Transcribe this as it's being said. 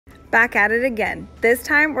Back at it again. This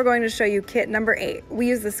time we're going to show you kit number 8. We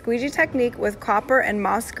use the squeegee technique with copper and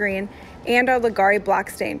moss green and our Leggari black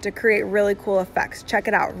stain to create really cool effects. Check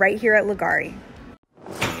it out right here at Leggari.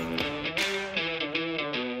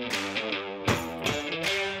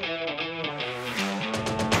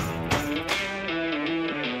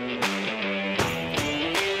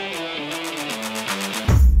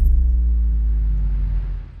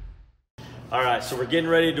 All right, so we're getting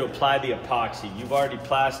ready to apply the epoxy. You've already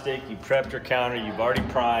plastic, you prepped your counter, you've already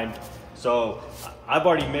primed. So I've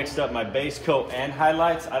already mixed up my base coat and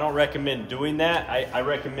highlights. I don't recommend doing that. I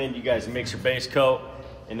recommend you guys mix your base coat,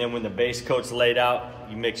 and then when the base coat's laid out,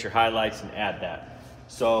 you mix your highlights and add that.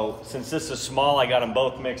 So since this is small, I got them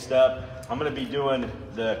both mixed up. I'm gonna be doing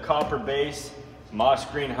the copper base, moss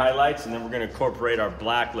green highlights, and then we're gonna incorporate our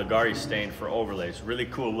black Leggari stain for overlays. Really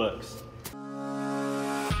cool looks.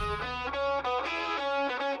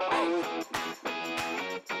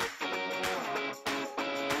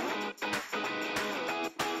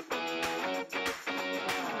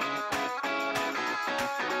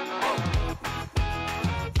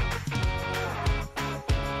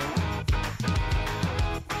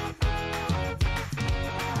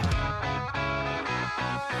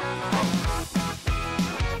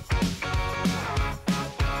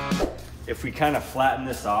 If we kind of flatten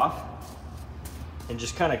this off and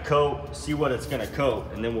just kind of coat, see what it's gonna coat,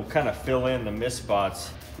 and then we'll kind of fill in the mist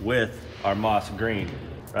spots with our moss green,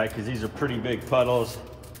 right? Because these are pretty big puddles,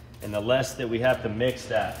 and the less that we have to mix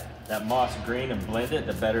that moss green and blend it,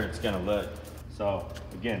 the better it's gonna look. So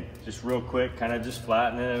again, just real quick, kind of just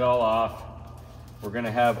flattening it all off. We're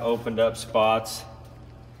gonna have opened up spots,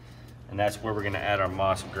 and that's where we're gonna add our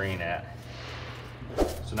moss green at.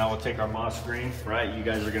 So now we'll take our moss green, right? You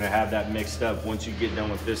guys are gonna have that mixed up. Once you get done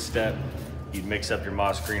with this step, you'd mix up your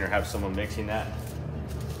moss green or have someone mixing that.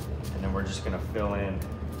 And then we're just gonna fill in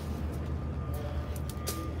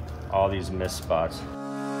all these mist spots.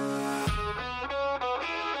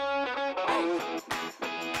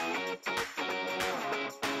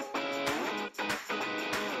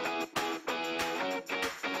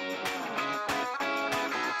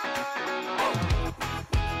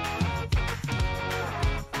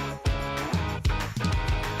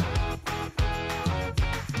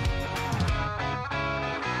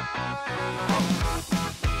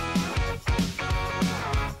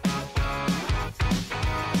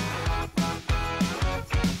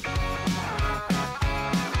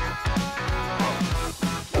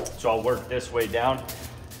 So I'll work this way down.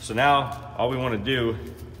 So now all we want to do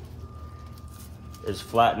is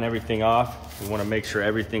flatten everything off. We want to make sure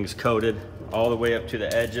everything's coated all the way up to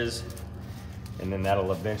the edges, and then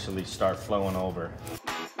that'll eventually start flowing over.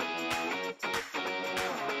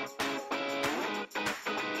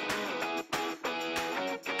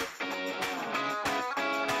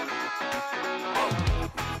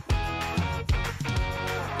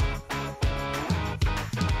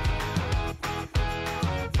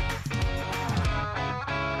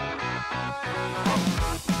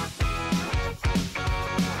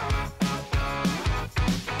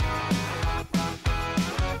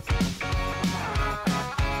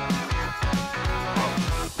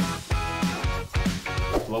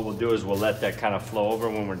 What we'll do is we'll let that kind of flow over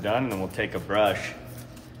when we're done, and then we'll take a brush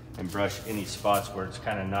and brush any spots where it's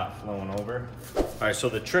kind of not flowing over. All right, so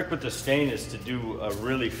the trick with the stain is to do a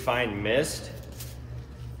really fine mist,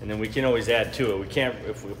 and then we can always add to it. We can't,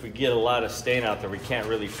 if we get a lot of stain out there, we can't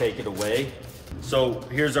really take it away. So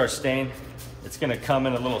here's our stain. It's gonna come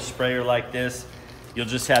in a little sprayer like this. You'll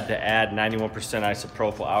just have to add 91%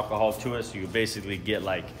 isopropyl alcohol to it, so you basically get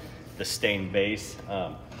like the stain base.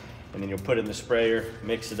 And then you'll put it in the sprayer,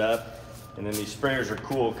 mix it up, and then these sprayers are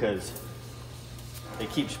cool because they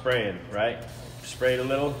keep spraying, right? Spray it a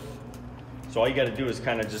little. So all you gotta do is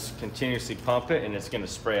kind of just continuously pump it, and it's gonna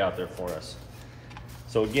spray out there for us.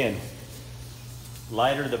 So again,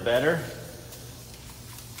 lighter the better.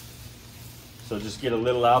 So just get a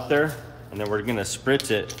little out there, and then we're gonna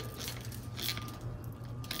spritz it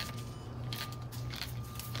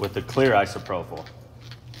with the clear isopropyl.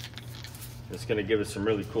 It's gonna give us some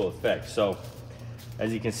really cool effects. So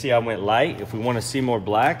as you can see, I went light. If we wanna see more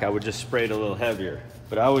black, I would just spray it a little heavier.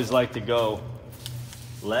 But I always like to go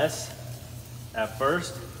less at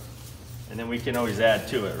first, and then we can always add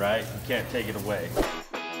to it, right? You can't take it away.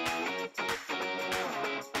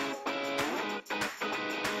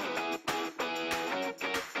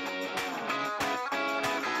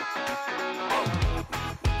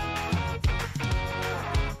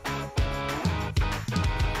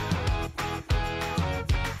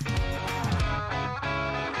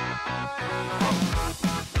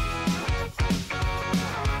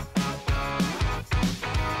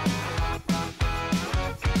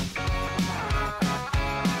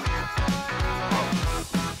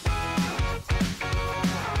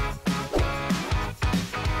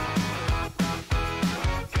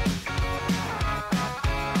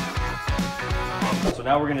 so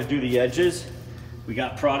now we're gonna do the edges. We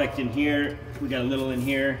got product in here, we got a little in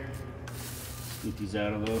here. Get these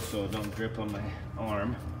out a little so it don't drip on my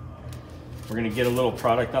arm. We're gonna get a little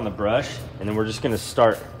product on the brush, and then we're just gonna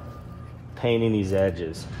start painting these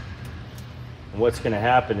edges. And what's gonna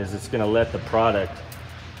happen is it's gonna let the product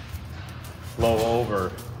flow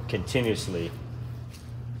over continuously.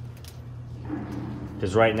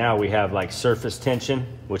 Because right now we have like surface tension,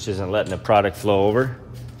 which isn't letting the product flow over.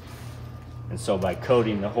 And so by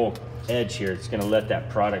coating the whole edge here, it's gonna let that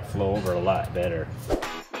product flow over a lot better.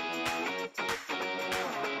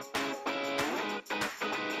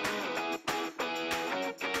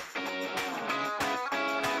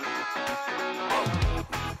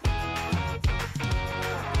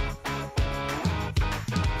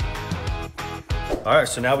 All right,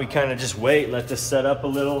 so now we kind of just wait, let this set up a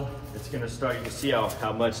little. It's gonna start, you can see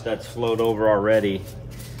how much that's flowed over already.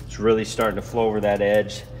 It's really starting to flow over that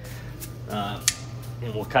edge.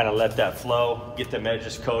 And we'll kind of let that flow, get them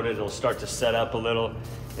edges coated, it'll start to set up a little.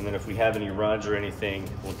 And then if we have any runs or anything,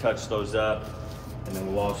 we'll touch those up. And then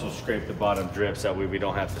we'll also scrape the bottom drips, that way we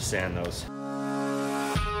don't have to sand those.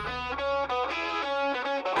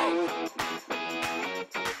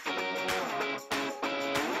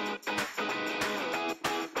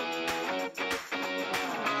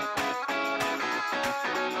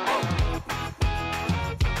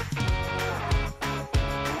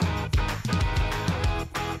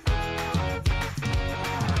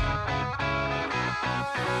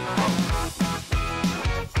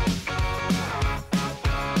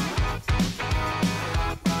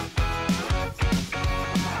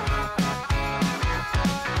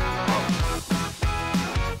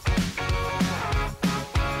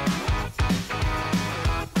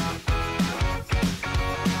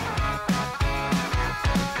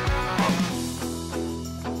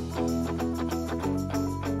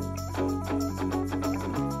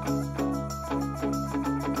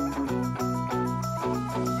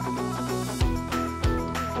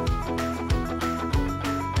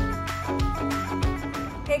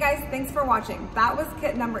 Hey guys, thanks for watching. That was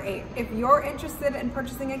kit number 8. If you're interested in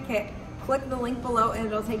purchasing a kit, click the link below and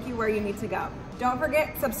it'll take you where you need to go. Don't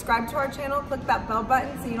forget, subscribe to our channel, click that bell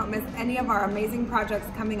button so you don't miss any of our amazing projects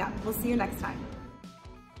coming up. We'll see you next time.